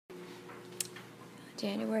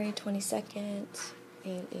January 22nd.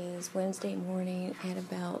 It is Wednesday morning at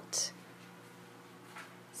about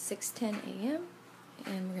 6:10 a.m.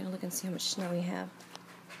 and we're going to look and see how much snow we have.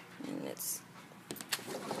 And it's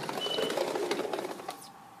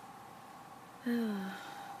at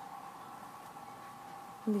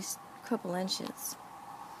least a couple inches.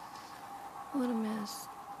 What a mess.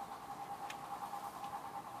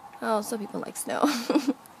 Oh, some people like snow.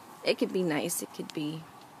 It could be nice, it could be,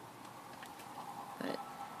 but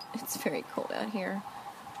it's very cold out here.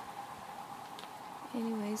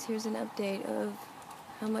 Anyways, here's an update of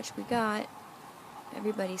how much we got.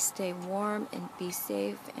 Everybody stay warm and be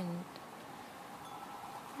safe, and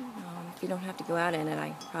if you don't have to go out in it,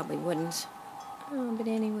 I probably wouldn't. But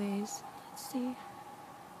anyways, let's see.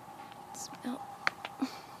 Smell.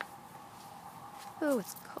 Oh,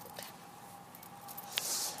 it's cold.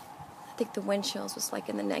 I think the wind chills was like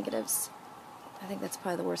in the negatives. I think that's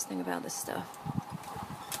probably the worst thing about this stuff.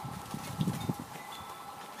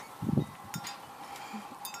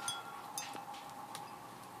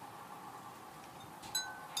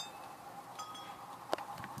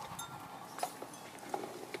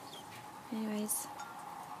 Anyways,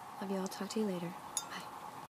 love you all. Talk to you later.